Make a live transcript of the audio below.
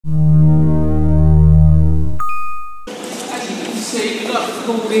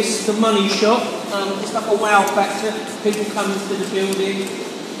this the money shot. It's like a wow factor. People come into the building.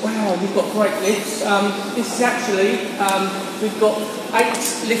 Wow, we've got great lifts. This is actually, we've got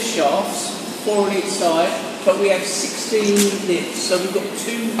 8 lift shafts, 4 on each side, but we have 16 lifts. So we've got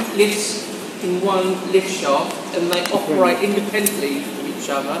 2 lifts in one lift shaft, and they operate independently of each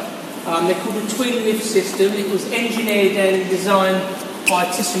other. They're called a twin lift system. It was engineered and designed by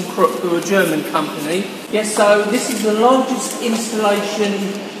ThyssenKrupp, who are a German company. Yes, so this is the largest installation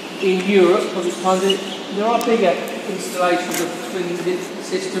in Europe of its kind. There are bigger installations of the twin lift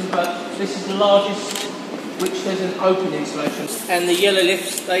system, but this is the largest which there's an open installation. And the yellow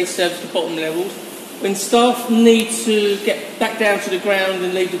lifts, they serve the bottom levels. When staff need to get back down to the ground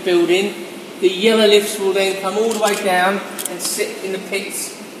and leave the building, the yellow lifts will then come all the way down and sit in the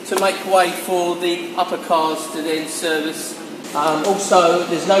pits to make way for the upper cars to then service. Also,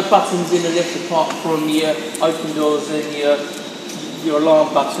 there's no buttons in the lift apart from your open doors and your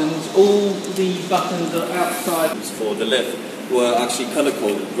alarm buttons. All the buttons are outside. For the lift were actually colour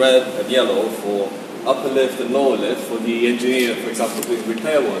coded, red and yellow for upper lift and lower lift for the engineer, for example, doing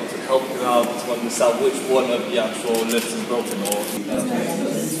repair work, to help him out to understand which one of the actual lifts is broken or...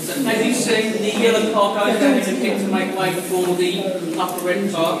 As you see, the yellow car goes down in the pit to make way for the upper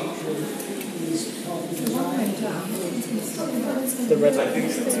end car. The red light.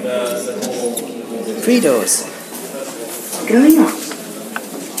 3 doors. Going up.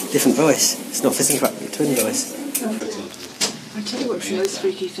 Different voice. It's not ThyssenKrupp, twin voice. I tell you what's the most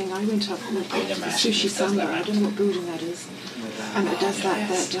freaky thing. I went up on the sushi samba. I don't know what building that is, and it does that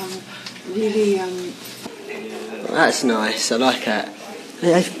really. Well, that's nice. I like that.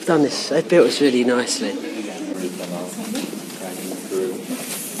 They've done this. They've built this really nicely.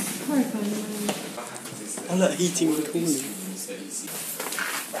 I like heating and cooling.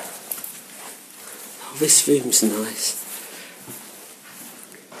 Oh, this room's nice.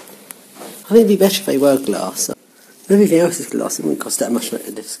 I think it'd be better if they were glass. Everything else is glass. It wouldn't cost that much like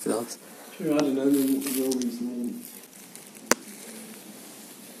this glass. Sure, I don't know. Maybe always name.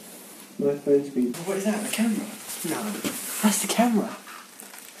 My phone screen. What is that? The camera? No, that's the camera.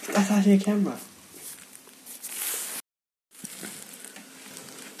 That's actually a camera.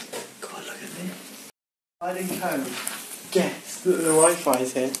 God, look at this. I didn't code. Guess that the Wi-Fi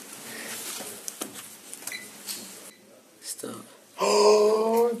is here. Start.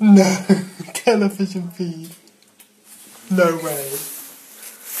 Oh no! Television feed. No way.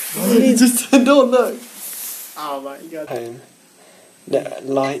 You just don't know. Oh my god. Home.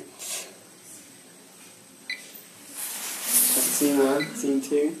 Lights. Scene 1, scene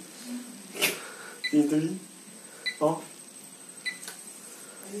 2. Scene 3. Off.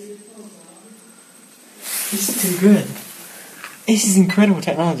 This is too good. This is incredible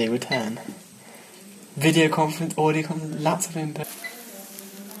technology with 10. Video conference, audio conference, lots of input.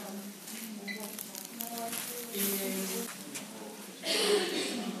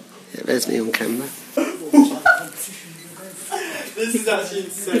 Yeah, there's me on camera. This is actually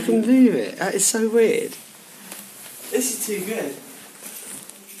insane. You can move it. That is so weird. This is too good.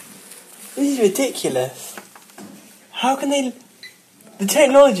 This is ridiculous. How can they... The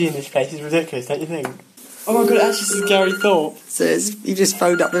technology in this place is ridiculous, don't you think? Oh my god, it actually says Gary Thorpe. So you just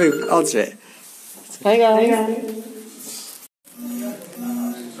phoned up the room, answer it. Hey guys.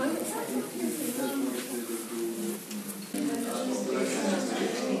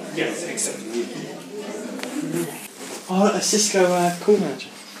 Yes, except. Oh, a Cisco call manager.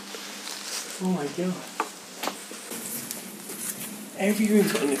 Oh my god. Every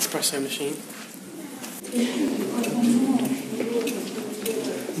room's got an espresso machine.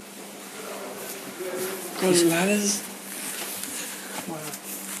 Those ladders. Wow.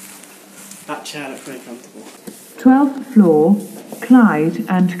 That chair looks very comfortable. 12th floor, Clyde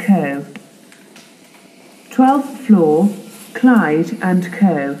and Co. 12th floor, Clyde and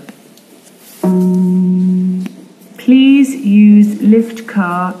Co. Please use lift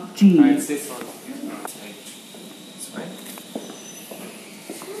car G. It's this one. It's fine.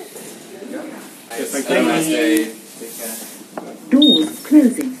 Nice day. Take care. Doors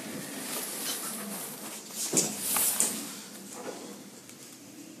closing.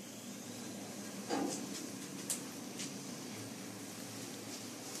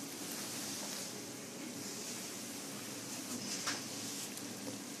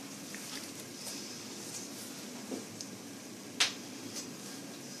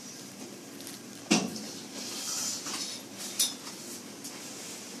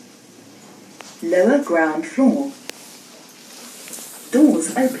 Lower ground floor.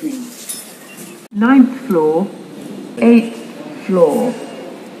 Doors opening. 9th floor, 8th floor.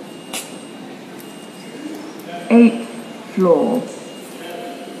 8th floor.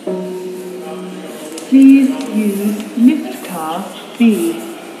 use lift car B.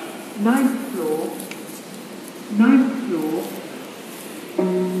 9th floor. 9th floor.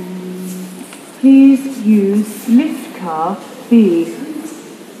 Please use lift car B.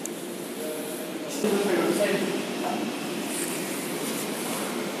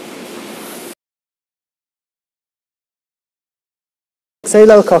 So the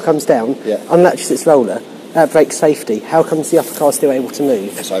lower car comes down, Yeah. unlatches its roller, that breaks safety. How comes the upper car still able to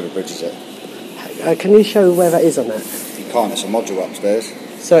move? It's over bridges it. Can you show where that is on that? You can't, it's a module upstairs.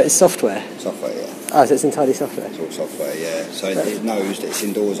 So it's software? Software, yeah. Oh, so it's entirely software? It's all software, yeah. So it knows that it's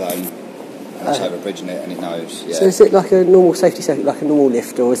indoor zone, and it's over bridging it, and it knows, yeah. So is it like a normal safety circuit, like a normal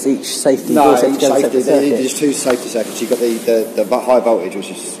lift, or is each safety... No, each safety, circuit? there's two safety circuits. You've got the high voltage, which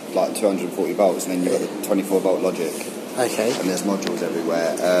is like 240 volts, and then you've got the 24 volt logic. Okay. And there's modules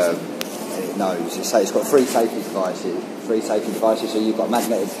everywhere. And it knows. It's got three safety devices. So you've got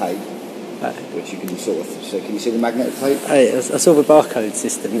magnetic tape, which you can sort of... So can you see the magnetic tape? Oh, yeah, I saw the barcode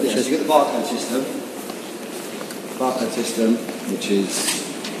system, which Yeah, was... so you've got the barcode system. Which is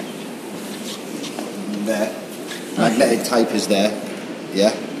there. Magnetic tape is there.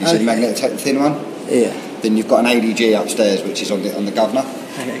 Yeah. You see the magnetic tape, the thin one? Yeah. Then you've got an ADG upstairs, which is on the governor.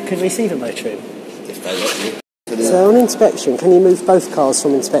 Okay. Could we see the motor in? If they let you. So on inspection, can you move both cars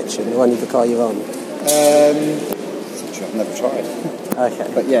from inspection, or only the car you're on? I've never tried.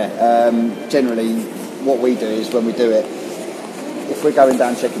 Okay. But yeah, generally what we do is when we do it, if we're going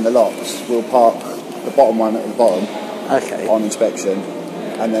down checking the locks, we'll park the bottom one at the bottom on inspection,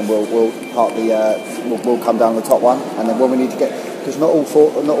 and then we'll park the we'll come down the top one, and then when we need to get, because not all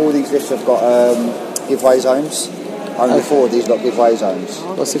these lifts have got giveaway zones. Only 4 of these got giveaway zones.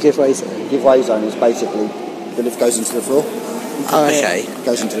 What's the giveaway zone? Giveaway zone is basically the lift goes into the floor. Oh, okay.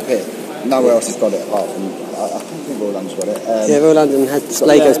 Goes into the pit. Nowhere else has got it apart from, I don't think Royal London's got it. Yeah, Royal London had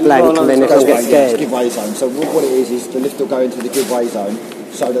Legos blank, and then everyone gets scared. Giveaway zone. So what it is the lift will go into the giveaway zone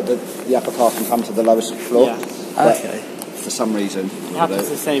so that the upper car can come to the lowest floor. Yeah. Okay. For some reason. It happens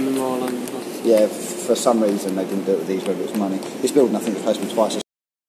the same in Royal London. Yeah, for some reason they didn't do it with these, whether it's money. This building I think is supposed to be twice as